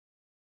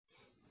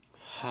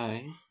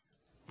Hi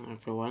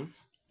everyone.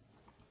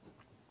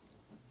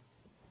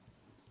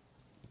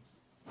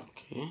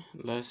 Okay,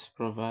 let's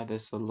provide a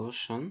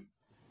solution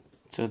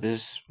to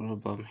this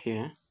problem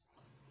here.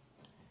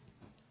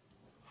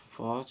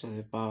 4 to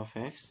the power of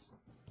x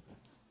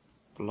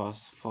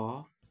plus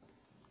 4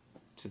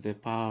 to the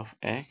power of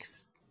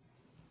x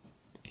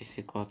is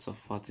equal to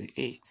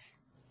 48.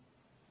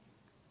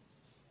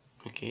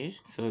 Okay,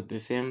 so the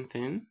same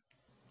thing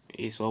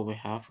is what we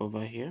have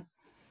over here.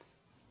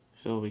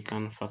 So we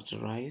can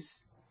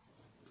factorize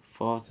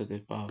 4 to the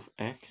power of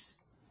x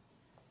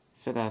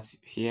so that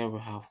here we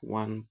have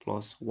 1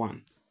 plus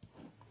 1.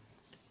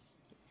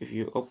 If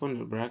you open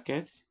the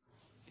bracket,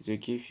 it will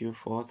give you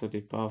 4 to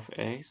the power of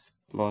x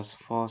plus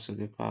 4 to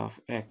the power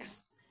of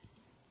x.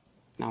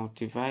 Now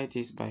divide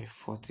this by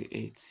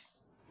 48.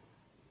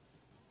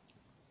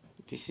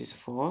 This is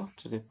 4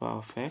 to the power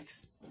of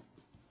x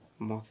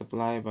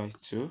multiplied by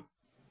 2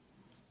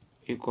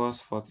 equals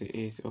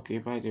 48. Okay,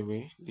 by the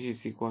way, this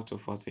is equal to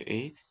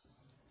 48.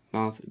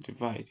 Now to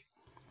divide.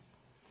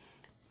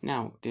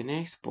 Now the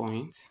next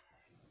point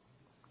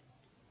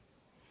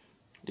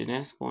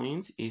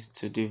is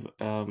to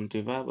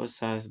divide both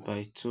sides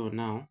by 2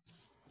 now,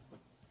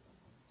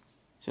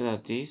 so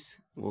that this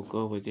will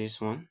go with this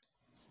one,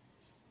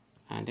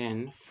 and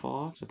then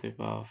 4 to the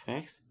power of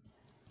x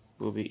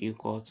will be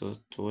equal to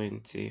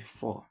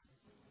 24.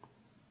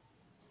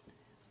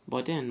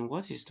 But then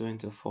what is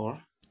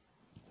 24?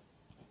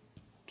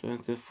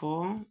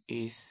 24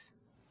 is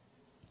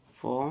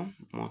 4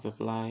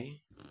 multiplied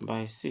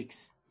by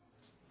 6.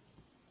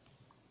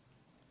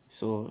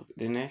 So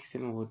the next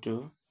thing we'll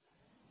do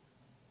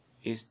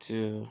is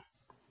to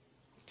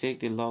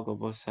take the log of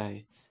both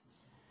sides,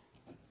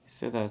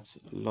 so that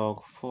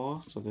log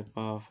 4 to the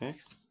power of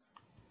x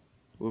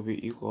will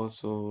be equal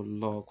to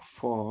log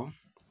 4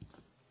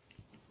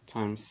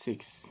 times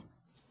 6.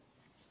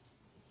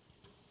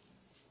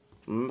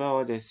 Remember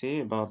what they say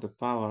about the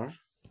power.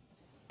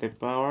 The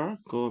power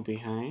goes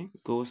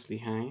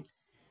behind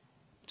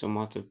to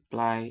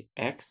multiply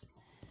x,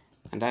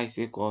 and that is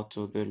equal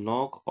to the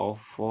log of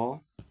 4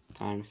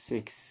 times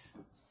 6.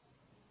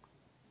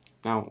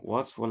 Now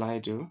what will I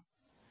do?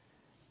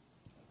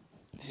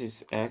 This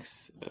is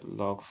x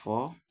log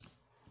 4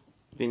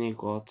 being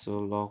equal to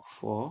log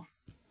 4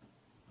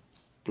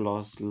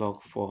 plus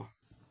log 4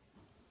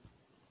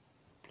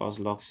 plus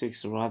log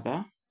 6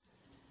 rather,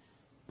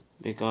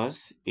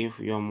 because if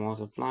you're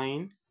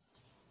multiplying,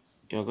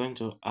 you're going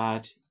to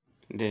add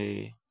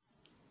the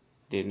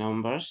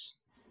numbers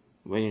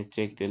when you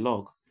take the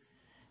log.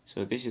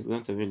 So this is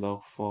going to be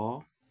log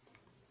 4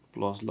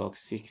 plus log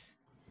 6.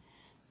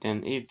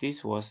 Then if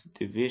this was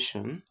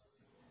division,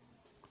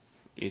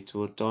 it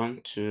will turn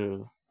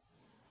to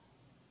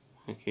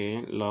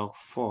log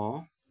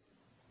 4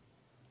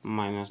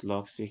 minus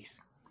log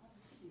 6.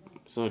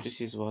 So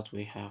this is what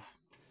we have.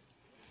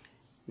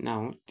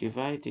 Now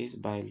divide this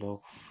by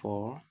log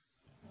 4,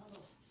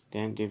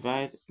 then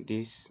divide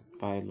this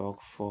by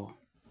log 4,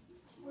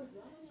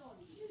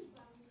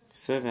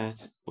 so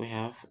that we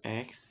have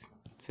x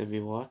to be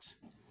what?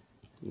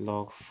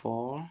 Log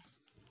 4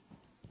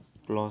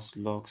 plus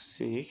log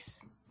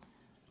 6.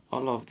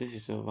 All of this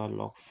is over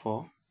log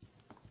 4.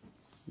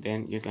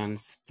 Then you can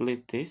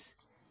split this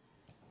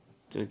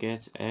to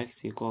get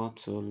x equal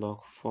to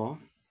log 4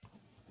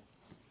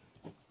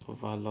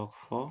 over log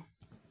 4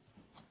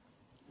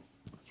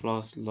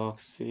 plus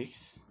log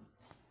 6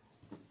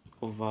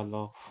 over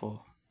log 4.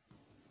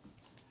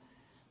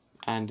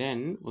 And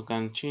then we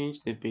can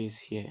change the base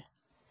here.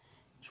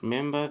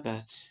 Remember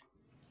that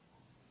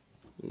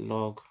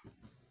log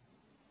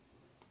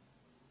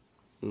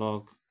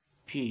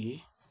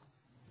p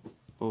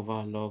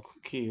over log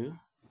q,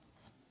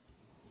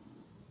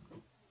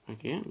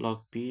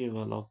 log p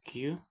over log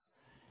q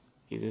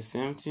is the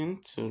same thing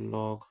to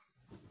log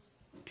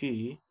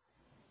p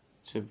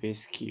to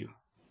base q.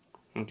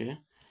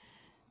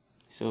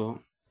 So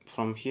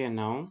from here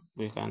now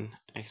we can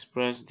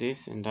express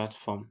this in that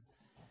form,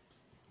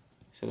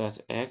 so that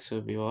x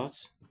will be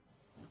what?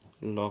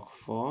 Log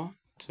 4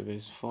 to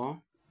base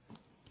 4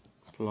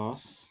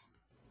 plus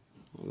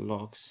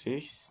log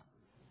 6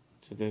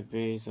 to the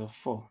base of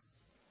 4.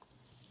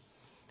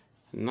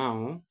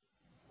 Now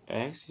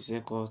x is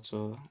equal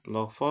to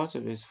log 4 to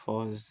base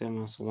 4 is the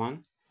same as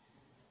 1,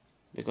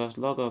 because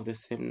log of the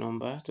same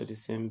number to the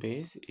same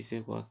base is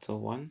equal to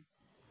 1,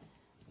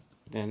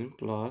 then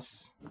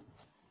plus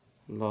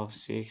log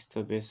 6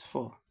 to base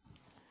 4.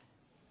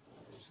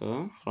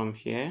 So from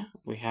here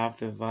we have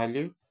the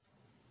value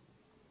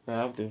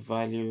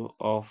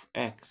of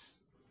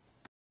x.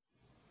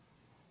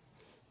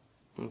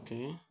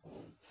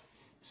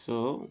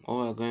 So what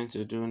we're going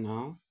to do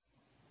now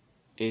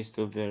is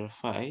to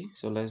verify.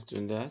 So let's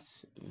do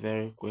that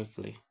very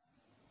quickly.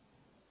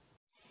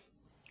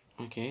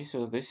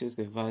 So this is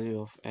the value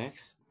of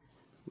x,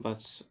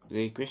 but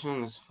the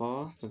equation is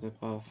 4 to the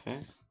power of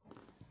x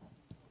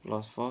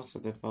plus 4 to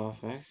the power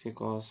of x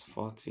equals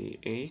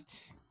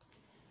 48.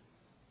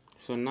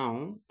 So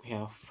now we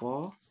have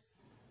 4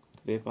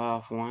 to the power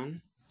of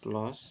 1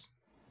 plus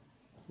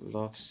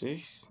log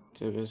 6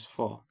 to the base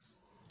 4.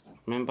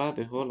 Remember,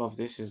 the whole of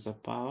this is the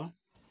power,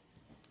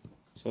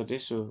 so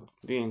this will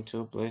be in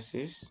two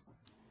places,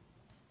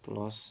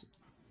 plus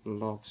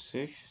log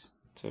 6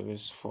 to the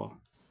base 4.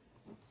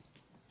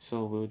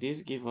 So will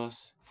this give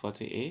us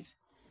 48?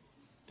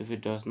 If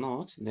it does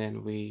not,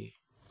 then we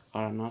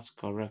are not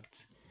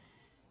correct.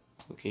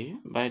 Okay,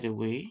 by the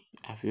way,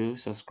 have you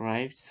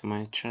subscribed to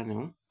my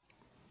channel?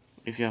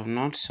 If you have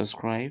not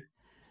subscribed,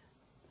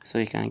 so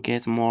you can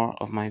get more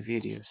of my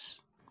videos.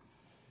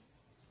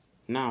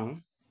 Now,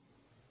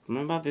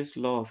 remember this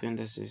law of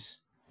indices.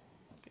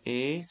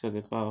 A to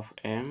the power of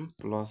m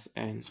plus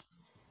n.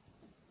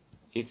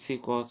 It's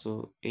equal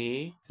to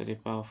a to the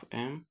power of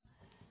m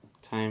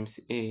times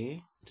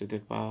a to the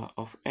power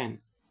of n.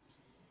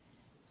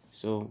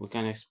 So we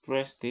can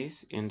express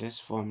this in this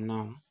form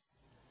now,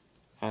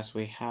 as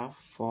we have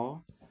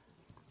 4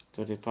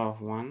 to the power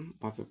of 1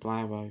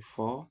 multiplied by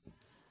 4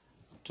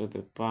 to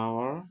the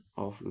power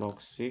of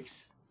log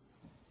 6.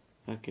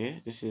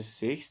 Okay, this is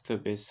 6 to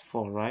base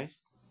 4, right?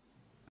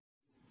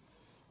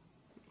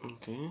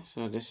 Okay,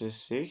 so this is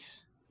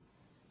 6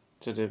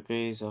 to the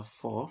base of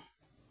 4,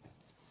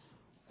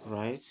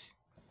 right?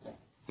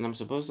 And I'm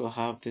supposed to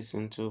have this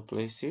in two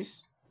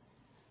places,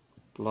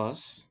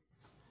 plus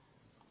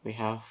we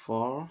have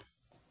 4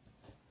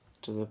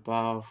 to the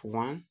power of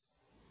 1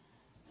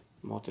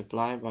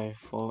 multiplied by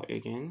 4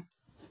 again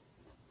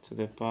to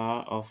the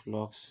power of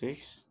log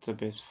 6 to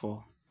base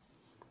 4.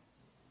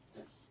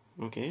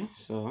 Okay,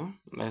 so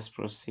let's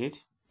proceed.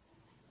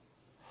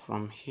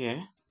 From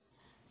here,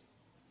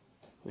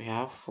 we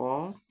have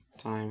 4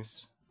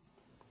 times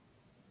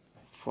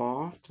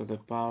 4 to the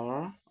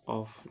power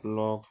of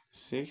log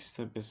 6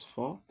 to base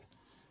 4.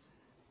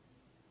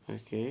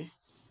 Okay,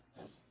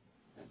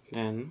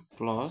 then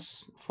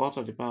plus 4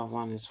 to the power of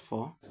 1 is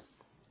 4.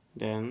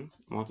 Then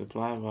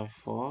multiply by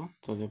 4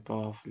 to the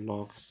power of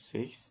log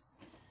 6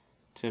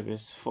 to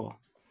base 4.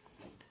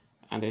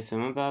 And there's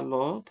another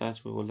law that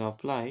we will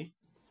apply.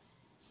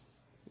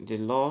 The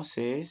law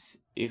says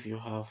if you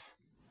have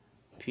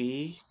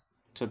p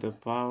to the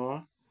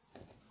power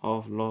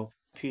of log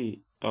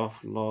p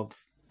of log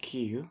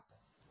q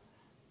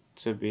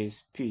to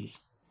base p,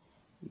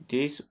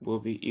 this will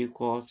be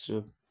equal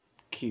to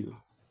q,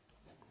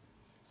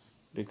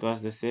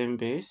 because the same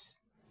base,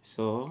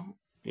 so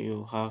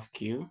you have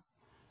q,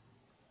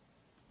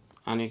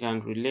 and you can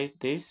relate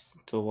this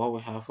to what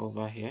we have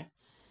over here.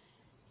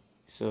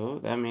 So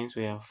that means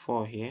we have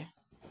 4 here.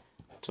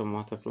 To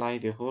multiply,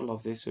 the whole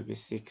of this will be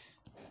 6,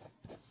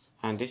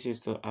 and this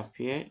is to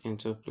appear in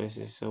two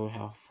places, so we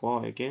have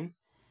 4 again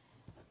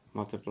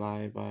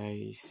multiplied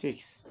by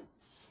 6.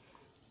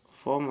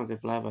 4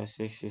 multiplied by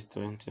 6 is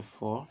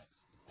 24,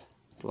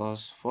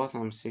 plus 4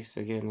 times 6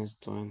 again is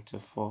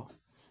 24.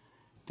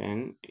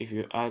 Then if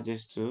you add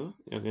these two,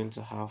 you're going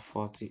to have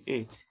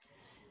 48.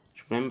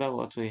 Remember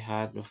what we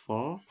had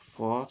before,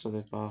 4 to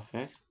the power of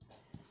x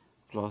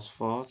plus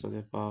 4 to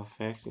the power of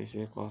x is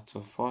equal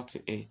to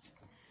 48.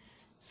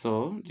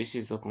 So this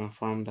is to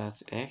confirm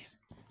that x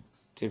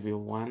to be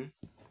 1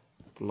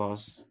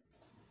 plus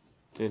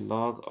the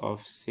log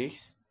of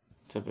 6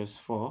 to base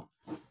 4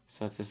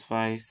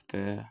 satisfies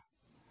the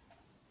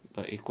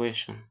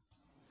equation.